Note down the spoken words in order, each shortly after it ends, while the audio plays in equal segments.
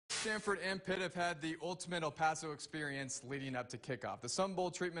Stanford and Pitt have had the ultimate El Paso experience leading up to kickoff. The Sun Bowl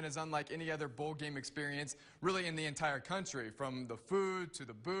treatment is unlike any other bowl game experience really in the entire country. From the food to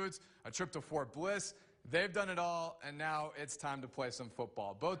the boots, a trip to Fort Bliss, they've done it all, and now it's time to play some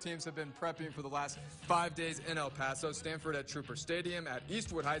football. Both teams have been prepping for the last 5 days in El Paso. Stanford at Trooper Stadium, at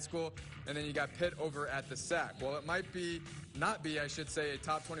Eastwood High School, and then you got Pitt over at the SAC. Well, it might not be, I should say, a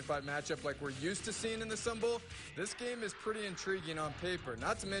top 25 matchup like we're used to seeing in the Sun Bowl. This game is pretty intriguing on paper.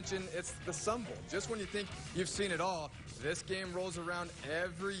 Not to mention, it's the Sun Bowl. Just when you think you've seen it all, this game rolls around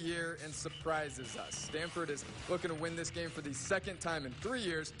every year and surprises us. Stanford is looking to win this game for the second time in 3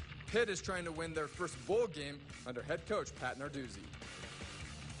 years. Pitt is trying to win their first bowl game under head coach Pat Narduzzi.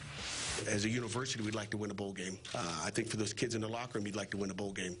 As a university, we'd like to win a bowl game. I think for those kids in the locker room, you'd like to win a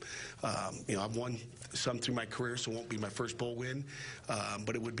bowl game. I've won some through my career, so it won't be my first bowl win,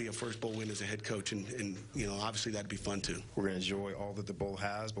 but it would be a first bowl win as a head coach, and obviously that'd be fun too. We're going to enjoy all that the bowl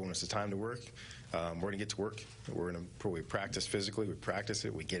has, but when it's the time to work, we're going to get to work. We're going to probably practice physically. We practice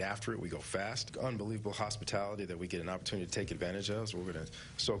it. We get after it. We go fast. Unbelievable hospitality that we get an opportunity to take advantage of. So we're going to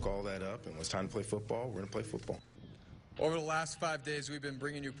soak all that up, and when it's time to play football, we're going to play football. Over the last 5 days, we've been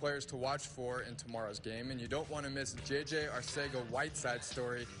bringing you players to watch for in tomorrow's game, and you don't want to miss J.J. Arcega-Whiteside's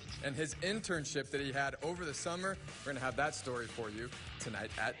story and his internship that he had over the summer. We're going to have that story for you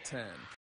tonight at 10.